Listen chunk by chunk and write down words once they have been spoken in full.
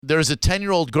there's a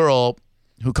 10-year-old girl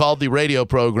who called the radio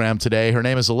program today. Her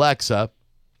name is Alexa.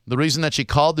 The reason that she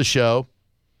called the show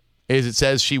is it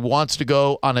says she wants to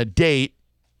go on a date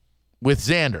with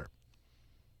Xander.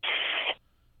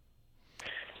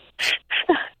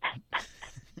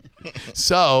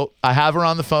 So I have her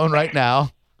on the phone right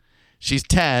now. She's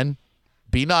 10.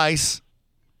 Be nice.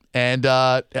 And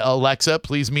Alexa,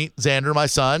 please meet Xander, my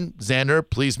son. Xander,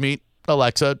 please meet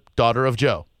Alexa, daughter of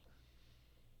Joe.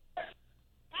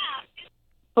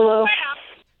 Hello.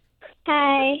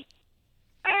 Hi.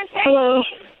 Hello.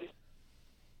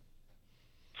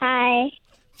 Hi.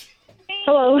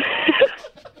 Hello.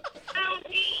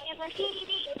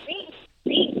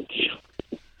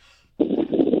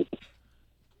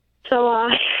 So,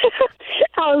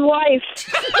 how's life?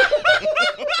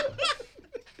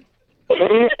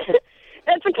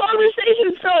 It's a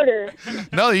conversation starter.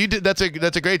 No, you did. That's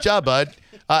a great job, bud.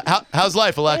 How's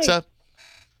life, Alexa?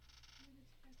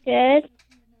 Good.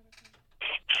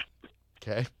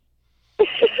 Okay.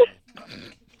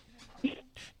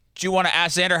 Do you want to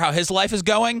ask Xander how his life is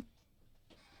going?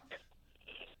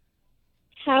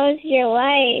 How's your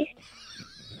life?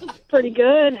 Pretty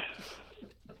good.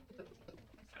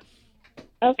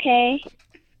 Okay.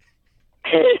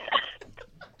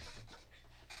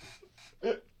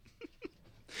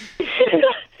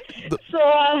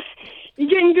 So, you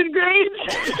getting good grades?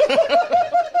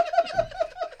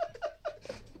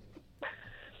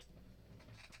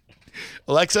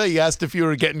 Alexa, you asked if you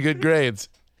were getting good grades.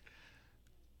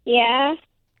 Yeah.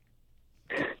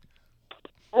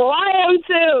 Well, I am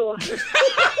too.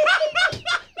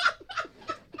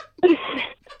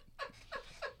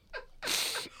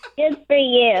 Good for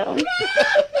you.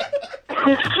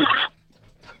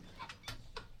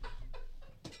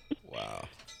 Wow.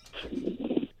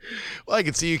 Well, I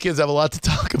can see you kids have a lot to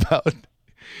talk about.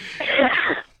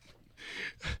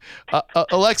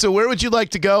 Alexa, where would you like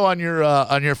to go on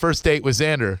your first date with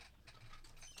Xander?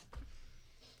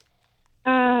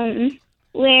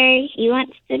 Where he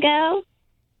wants to go?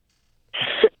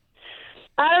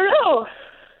 I don't know.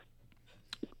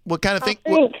 What kind of thing?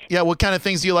 think. What kind of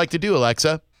things do you like to do,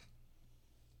 Alexa?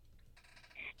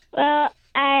 Well,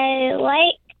 I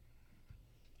like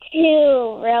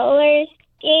to roller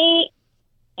skate,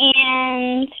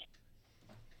 and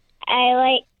I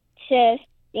like to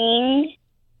sing.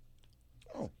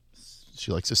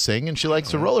 She likes to sing and she likes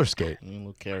to roller skate. A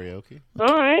little karaoke. All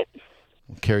right.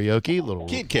 Karaoke, little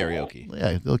Kid karaoke.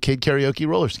 yeah, little kid karaoke,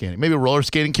 roller skating. Maybe a roller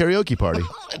skating karaoke party.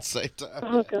 At the same time.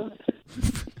 Oh, God.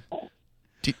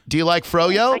 Do you like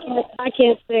Froyo? I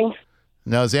can't sing.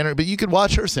 No, Xander, but you could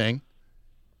watch her sing.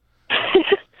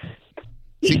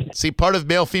 See, part of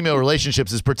male-female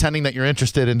relationships is pretending that you're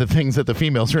interested in the things that the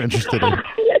females are interested in.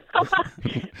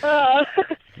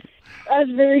 That's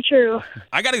very true.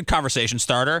 I got a conversation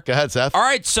starter. Go ahead, Seth. All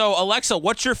right, so Alexa,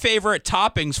 what's your favorite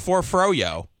toppings for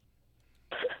Froyo?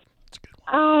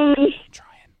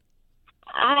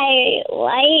 I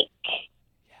like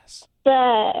Yes,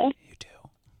 the you do.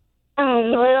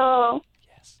 little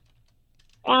Yes.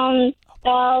 round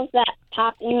balls that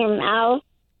pop in your mouth.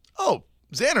 Oh,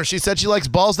 Xander, she said she likes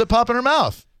balls that pop in her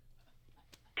mouth.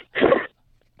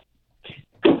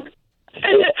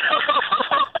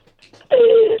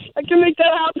 I can make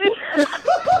that happen.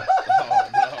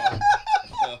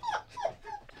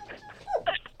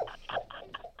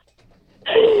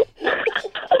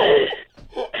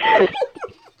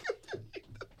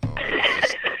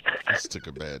 This took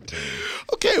a bad turn.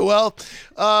 Okay, well,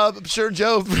 I'm sure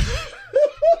Joe.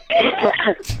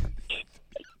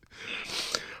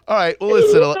 All right, well,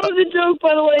 listen. That was a joke,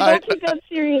 by the way. Don't take that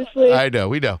seriously. I know,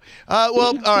 we know.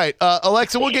 Well, all right,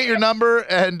 Alexa, we'll get your number,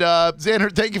 and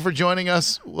Xander, thank you for joining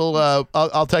us. We'll,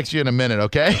 I'll text you in a minute,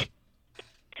 okay?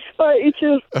 All right, you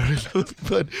too.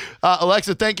 But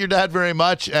Alexa, thank your dad very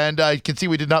much, and I can see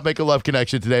we did not make a love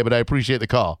connection today, but I appreciate the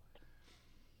call.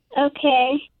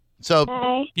 Okay. So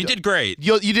Bye. You did great.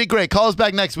 you did great. Call us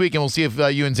back next week, and we'll see if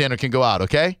you and Xander can go out,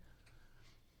 okay?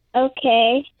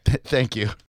 Okay. Thank you.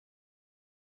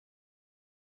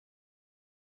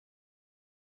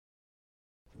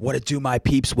 What it do, my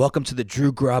peeps? Welcome to the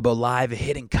Drew Garabo Live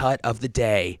Hidden Cut of the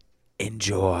Day.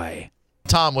 Enjoy.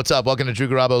 Tom, what's up? Welcome to Drew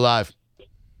Garabo Live.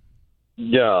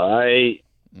 Yeah, I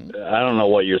don't know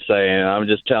what you're saying. I'm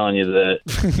just telling you that.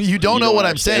 You don't know don't what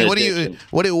I'm saying. understand What do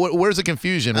you? addiction. Where's the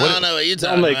confusion? I What, don't know what you're Don't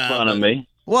talking make about. fun of me.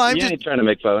 well, I'm You just. ain't trying to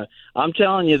make fun of me. I'm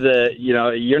telling you that,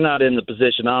 you're not in the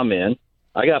position I'm in.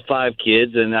 I got 5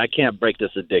 kids, and I can't break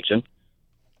this addiction.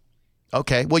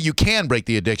 Okay. Well, you can break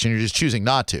the addiction. You're just choosing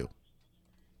not to.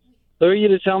 Who are you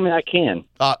to tell me I can?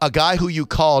 A guy who you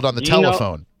called on the You know-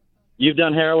 telephone. You've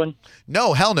done heroin?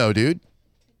 No, hell no, dude.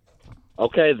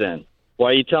 Okay, then.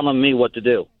 Why are you telling me what to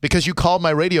do? Because you called my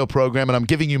radio program and I'm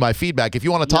giving you my feedback. If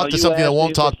you want to talk No, to you something that asked won't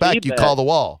me for talk back, you feedback. call the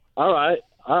wall. All right,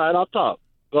 I'll talk.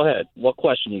 Go ahead. What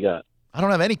question you got? I don't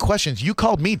have any questions. You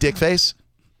called me dickface.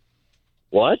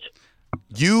 What?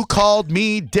 You called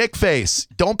me dickface.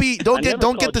 Don't get never this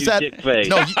called at you dickface.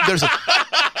 No,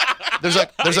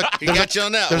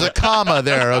 there's a comma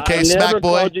there, okay, I never smack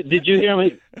boy. called you. Did you hear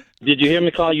me? Did you hear me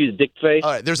call you dick face?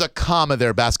 All right, there's a comma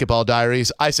there, Basketball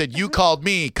Diaries. I said you called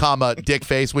me, comma,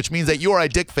 dickface, which means that you are a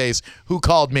dickface who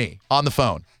called me on the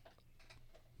phone.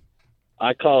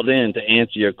 I called in to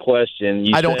answer your question.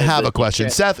 You I don't said have that a question. you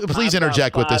Seth, please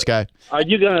interject with this guy. Are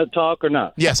you going to talk or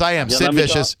not? Yes, I am. Yeah, Sid let me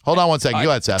Vicious. talk. Hold on one second. Go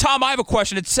ahead, Seth. Tom, I have a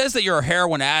question. It says that you're a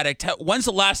heroin addict. When's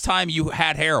the last time you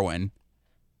had heroin?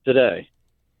 Today.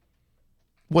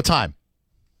 What time?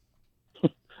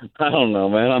 I don't know,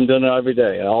 man. I'm doing it every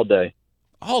day, all day.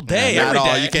 All day, Not every all.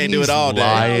 day. You can't do it all day.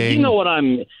 lying. You know what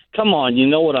I'm. Come on, you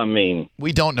know what I mean.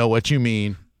 We don't know what you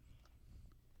mean.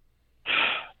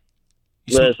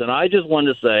 Listen, I just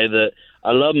wanted to say that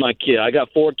I love my kid. I got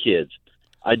 4 kids.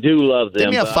 I do love them.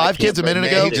 Didn't you have but 5 I can't kids a minute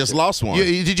break ago? He it. just lost one.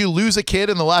 Did you lose a kid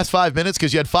in the last 5 minutes?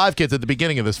 Because you had 5 kids at the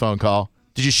beginning of this phone call.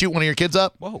 Did you shoot one of your kids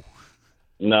up? Whoa.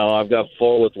 No, I've got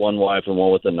 4 with one wife and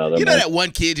 1 with another. You know man. that one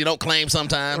kid you don't claim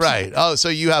sometimes? Right. Oh, so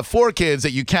you have 4 kids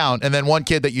that you count, and then 1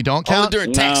 kid that you don't Only count?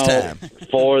 during tax No, time.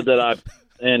 4 that I.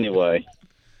 Anyway,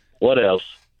 what else?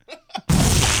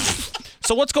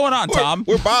 So what's going on, Tom?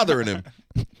 We're bothering him.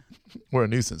 We're a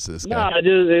nuisance to this No, guy. I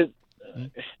just.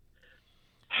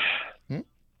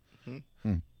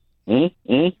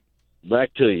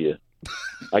 Back to you.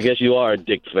 I guess you are a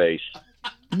dick face.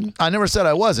 I never said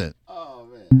I wasn't.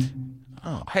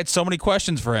 I had so many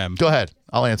questions for him. Go ahead.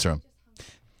 I'll answer him.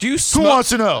 Do you Who smoke? wants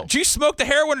to know? Do you smoke the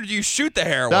heroin or do you shoot the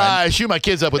heroin? I shoot my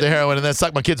kids up with the heroin and then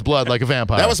suck my kids' blood like a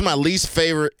vampire. That was my least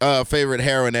favorite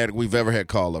heroin addict we've ever had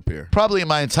call up here. probably in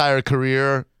my entire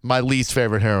career my least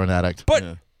favorite heroin addict.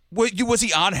 But was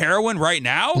he on heroin right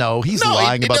now? No, he's No,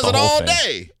 lying he about does the it whole all thing.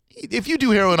 day. If you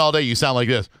do heroin all day, you sound like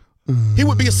this. He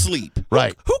would be asleep.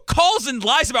 Right. Who calls and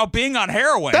lies about being on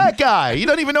heroin? That guy. You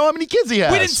don't even know how many kids he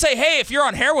has. We didn't say, hey, if you're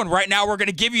on heroin right now, we're going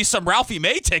to give you some Ralphie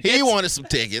May tickets. He wanted some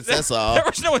tickets. That's all. There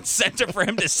was no incentive for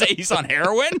him to say he's on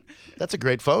heroin. That's a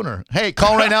great phoner. Hey,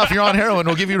 call right now if you're on heroin.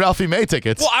 We'll give you Ralphie May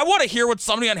tickets. Well, I want to hear what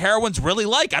somebody on heroin's really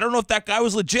like. I don't know if that guy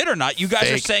was legit or not. You guys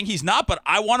are Fake. saying he's not, but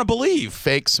I want to believe.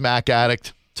 Fake smack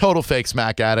addict. Total fake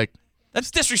smack addict. That's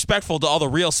disrespectful to all the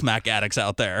real smack addicts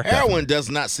out there. Heroin does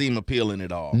not seem appealing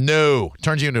at all. No.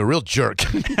 Turns you into a real jerk.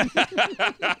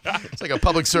 It's like a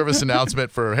public service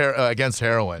announcement for against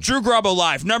heroin. Drew Grabo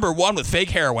Live, #1 with fake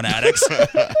heroin addicts.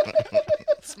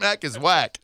 Smack is whack.